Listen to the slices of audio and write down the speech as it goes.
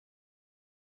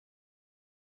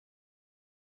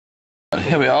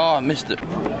Here we are, I missed it.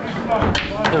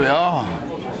 Here we are.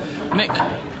 Mick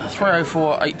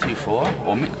 304824,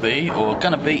 or Mick B, or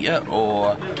Gonna Beat Ya,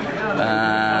 or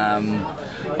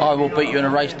I Will Beat You in a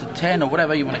Race to 10, or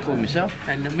whatever you want to call yourself.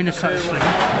 And the Minnesota Slim.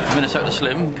 Minnesota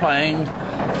Slim playing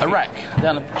Iraq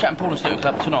down at Chatham Pool and Snooker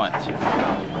Club tonight.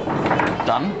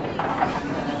 Done.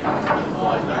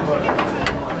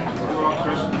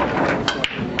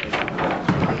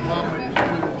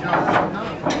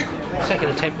 Second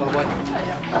attempt, by the way.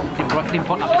 Didn't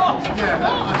pot up.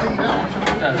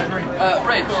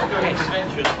 Red. Yes.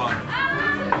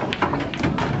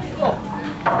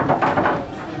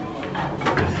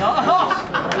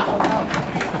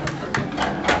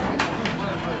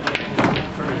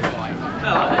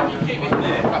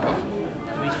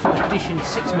 He's first dish in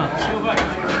 6 months.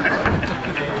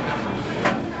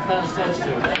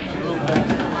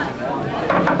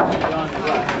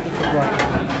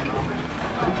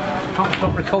 Can't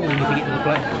stop recalling if you get to the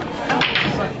plate.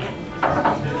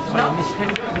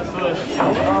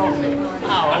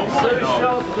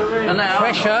 And now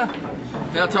Pressure.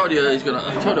 Yeah, I told you I was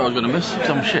gonna miss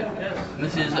some shit.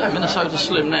 This is Minnesota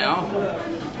Slim now.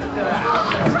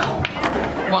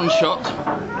 One shot.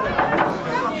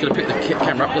 Gonna pick the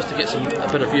camera up just to get a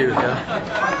better view here.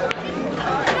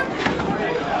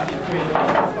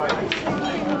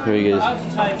 Here he is.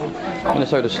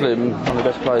 Minnesota Slim, one of the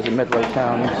best players in Medway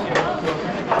Towns,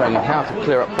 showing how to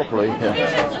clear up properly here.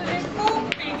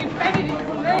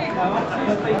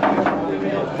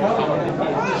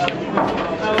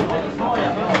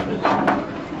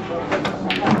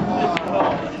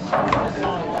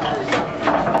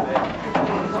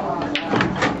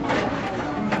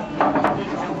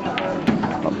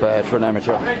 Not bad for an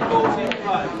amateur.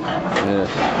 Yes.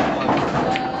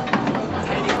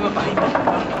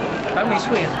 Only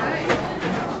swing.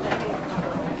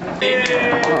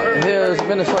 Right, here's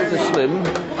Minnesota Slim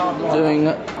doing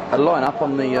a line-up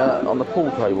on the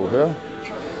pool table here.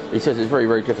 He says it's very,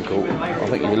 very difficult. I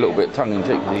think he's a little bit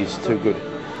tongue-in-cheek because he's too good.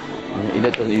 He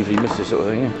doesn't usually miss this sort of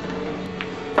thing.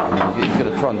 He's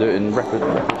going to try and do it in rapid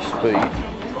speed.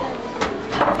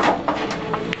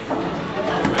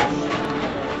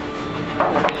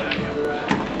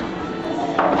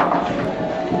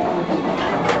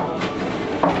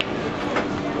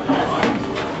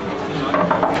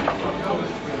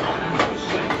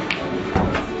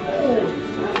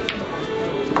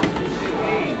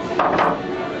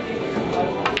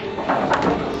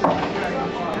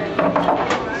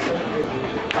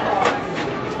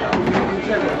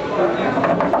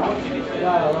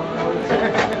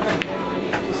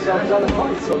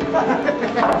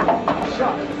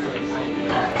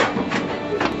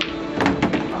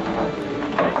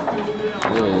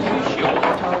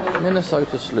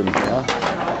 Minnesota Slim here,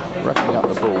 wrapping up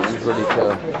the balls, ready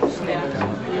to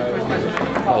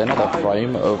play another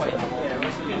frame of 8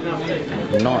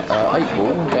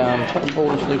 ball down Chatham Pool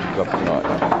and Snooker Club tonight.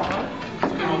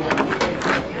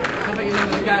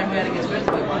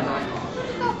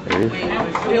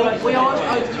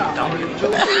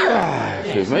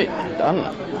 Excuse me, done.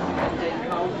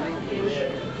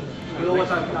 We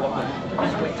always open up last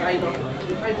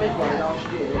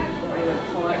year.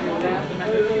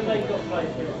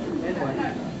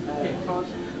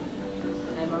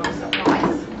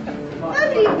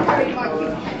 Nobody will carry my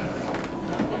gift.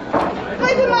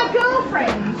 Maybe my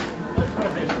girlfriend.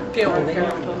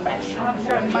 I'm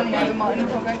throwing money over mine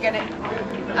if I'm going to get it.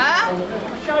 Huh?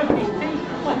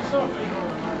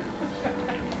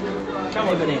 Come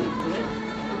on, in.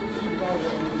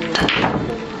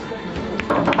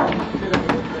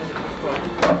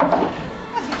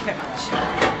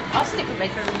 I'll stick with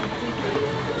it.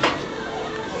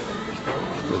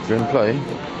 Good dream play.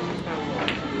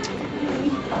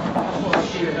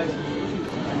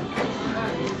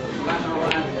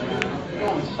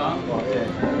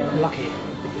 Lucky.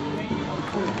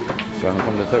 Trying to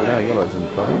come to 2 now, you're like in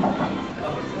play.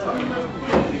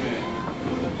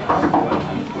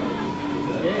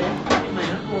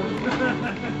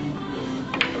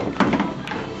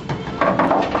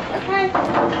 Okay.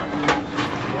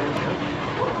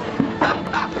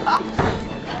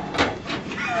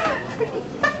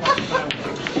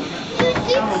 Did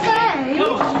you say?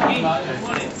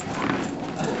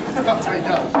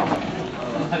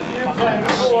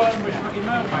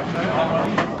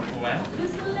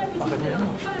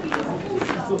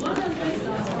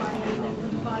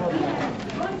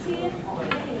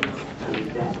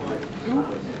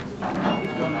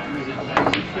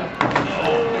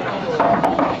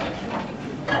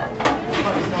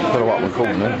 Don't know what we're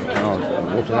calling it.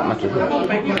 What does that matter?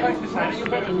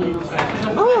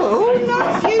 Oh,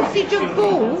 nice usage of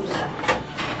balls.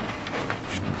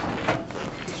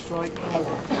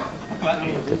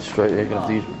 Dead straight here, going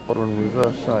to use bottom and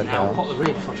reverse side Now now. put the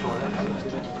rear foot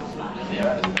on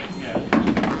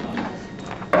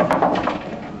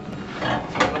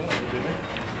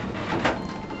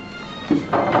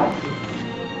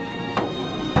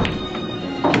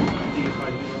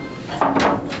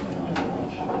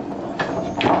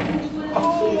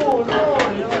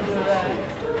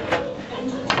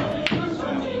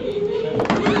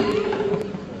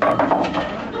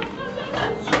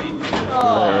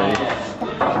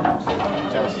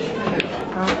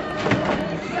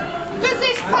Does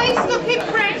this place look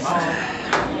impressed?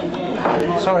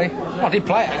 Sorry, I did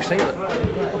play it actually,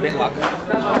 but a bit luck.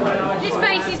 This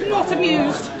face is not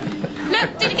amused.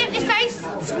 Look, did you get this face?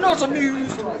 It's not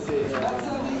amused.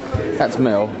 That's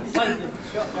Mel.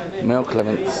 Mel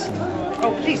Clements.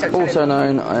 Oh, please don't Also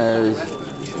known as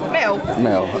Mel.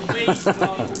 Mel.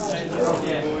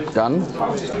 Done.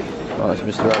 Oh, that's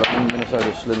Mr. Adam,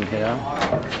 Minnesota Slim here.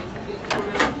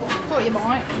 Thought you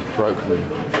might. Broken.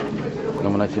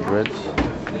 Nominated Reds.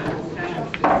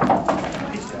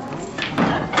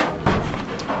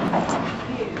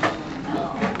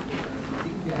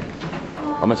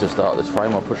 I meant to start this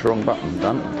frame, I pushed the wrong button.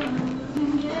 Done.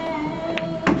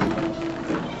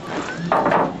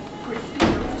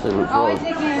 See what Oh, it is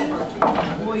it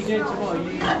again?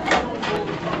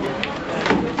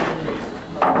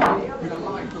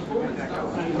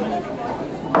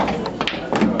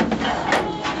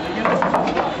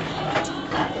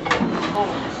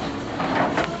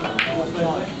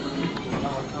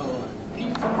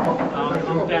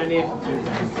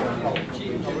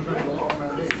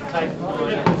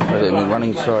 Put it in the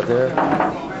running side there.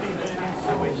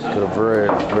 It's got a very,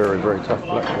 very, very tough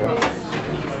black there.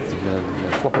 He's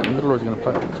going to swap it in the middle, or he's going to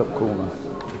play it in the top corner.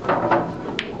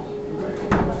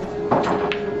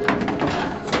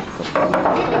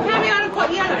 Carry on and put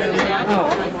the other down.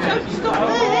 Don't stop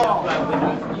there.